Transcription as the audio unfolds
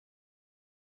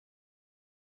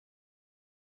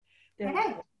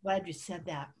Okay. Glad you said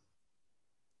that.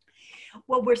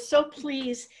 Well, we're so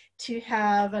pleased to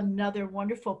have another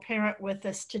wonderful parent with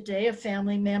us today, a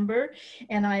family member,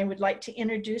 and I would like to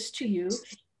introduce to you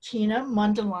Tina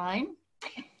Mundelein,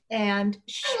 and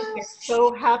we're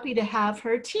so happy to have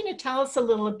her. Tina, tell us a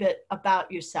little bit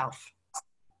about yourself.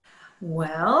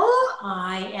 Well,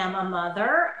 I am a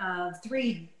mother of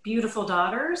 3 beautiful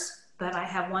daughters, but I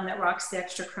have one that rocks the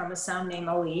extra chromosome named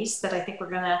Elise that I think we're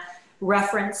going to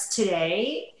reference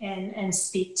today and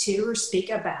speak to or speak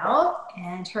about,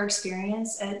 and her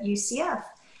experience at UCF.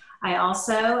 I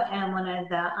also am one of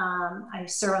the, I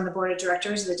serve on the board of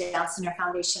directors of the Down Syndrome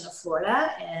Foundation of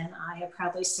Florida, and I have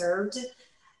proudly served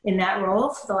in that role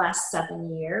for the last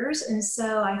 7 years. And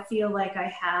so I feel like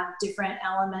I have different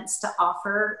elements to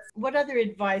offer. What other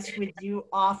advice would you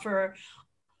offer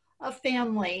a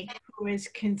family who is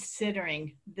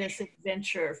considering this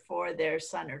adventure for their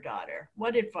son or daughter?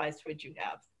 What advice would you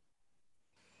have?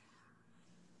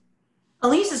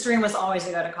 Elise's dream was always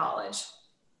to go to college.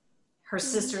 Her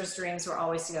sister's dreams were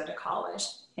always to go to college.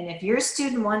 And if your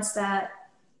student wants that,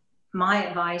 my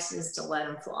advice is to let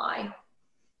them fly.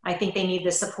 I think they need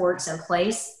the supports in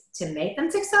place to make them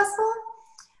successful,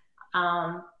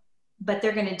 but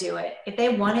they're going to do it. If they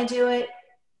want to do it,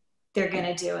 they're going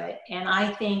to do it. And I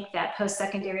think that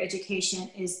post-secondary education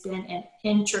has been an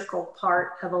integral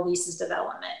part of Elise's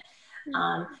development.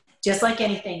 Just like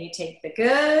anything, you take the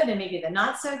good and maybe the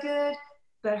not so good,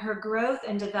 but her growth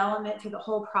and development through the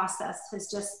whole process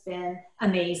has just been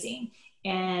amazing.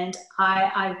 And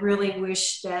I really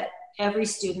wish that every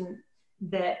student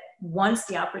that wants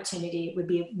the opportunity would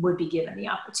be given the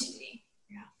opportunity.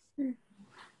 Yeah.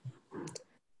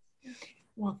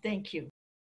 Well, thank you.